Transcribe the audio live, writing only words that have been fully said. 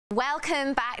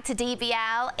Welcome back to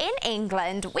DBL. In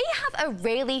England, we have a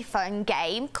really fun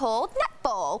game called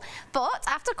netball. But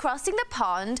after crossing the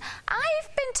pond,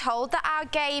 I've been told that our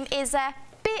game is a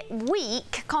bit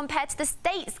weak compared to the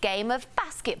States game of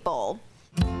basketball.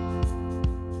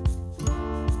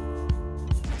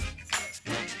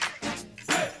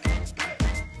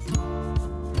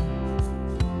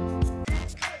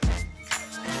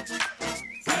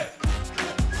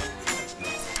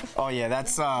 Oh yeah,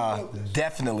 that's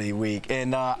definitely weak.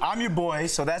 And I'm your boy,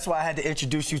 so that's why I had to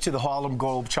introduce you to the Harlem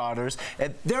Globetrotters.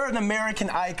 And they're an American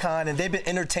icon, and they've been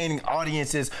entertaining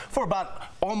audiences for about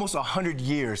almost 100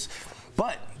 years.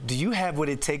 But do you have what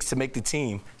it takes to make the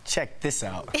team? Check this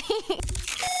out.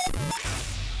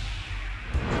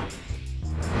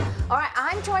 All right,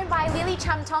 I'm joined by Lily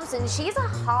Cham-Thompson. She's a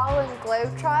Harlem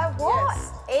Globetrotter. What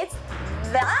is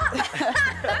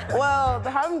that? Well, the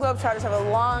Harlem Globetrotters have a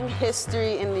long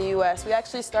history in the U.S. We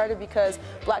actually started because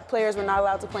black players were not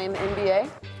allowed to play in the NBA.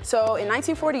 So in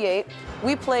 1948,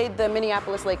 we played the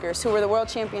Minneapolis Lakers, who were the world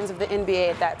champions of the NBA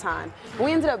at that time.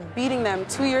 We ended up beating them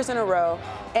 2 years in a row.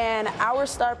 And our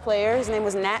star player, his name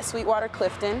was Nat Sweetwater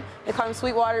Clifton. They called him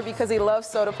Sweetwater because he loved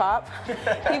soda pop.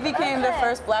 He became the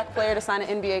first black player to sign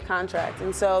an NBA contract.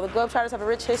 And so the Globetrotters have a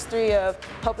rich history of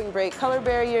helping break color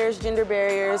barriers, gender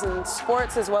barriers, in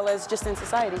sports as well as just in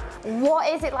society. What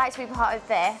is it like to be part of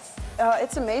this?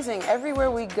 It's amazing. Everywhere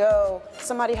we go,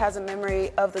 somebody has a memory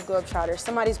of the Globetrotters.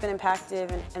 Somebody's been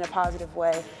impacted in a positive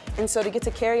way. And so to get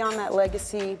to carry on that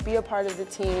legacy, be a part of the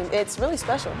team, it's really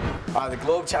special. The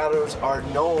Globetrotters are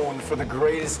known for the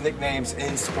greatest nicknames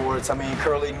in sports. I mean,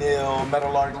 Curly Neal,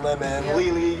 Meadowlark Lemon,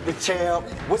 Lily the Champ.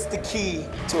 What's the key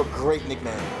to a great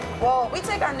nickname? Well, we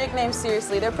take our nicknames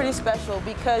seriously. They're pretty special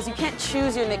because you can't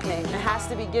choose your nickname. It has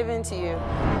to be given to you.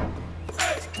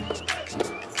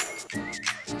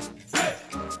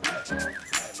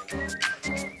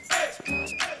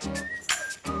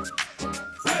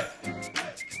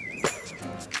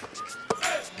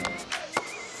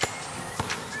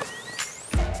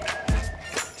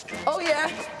 Oh, yeah.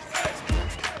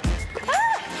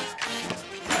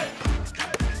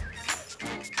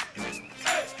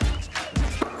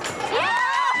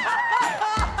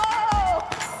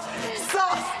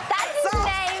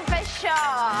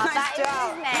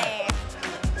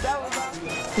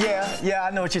 Yeah,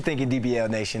 I know what you're thinking, DBL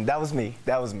Nation. That was me.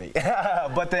 That was me.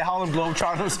 But the Harlem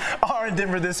Globetrotters are in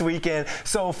Denver this weekend,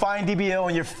 so find DBL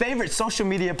on your favorite social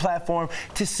media platform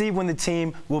to see when the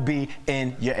team will be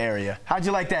in your area. How'd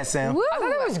you like that, Sam? Woo. I thought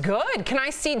it was good. Can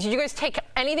I see, did you guys take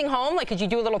anything home? Like, could you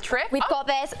do a little trick? We've got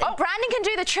this. Brandon can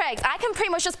do the tricks. I can pretty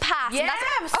much just pass. Yeah,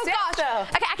 oh, gosh.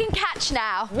 Okay, I can catch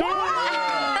now.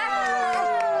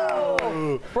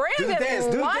 Brandon, do the dance.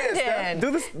 Do the dance.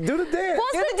 Do the dance.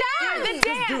 What's the dance? The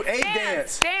dance. Do a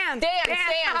dance. Dance.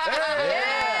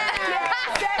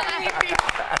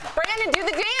 Brandon, do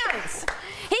the dance.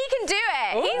 He can do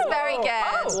it. He's very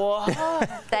good.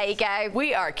 Oh. There you go.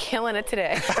 We are killing it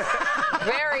today.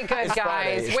 Very good,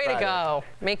 guys. Friday. Way to go.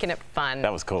 Making it fun.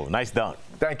 That was cool. Nice dunk.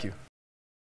 Thank you.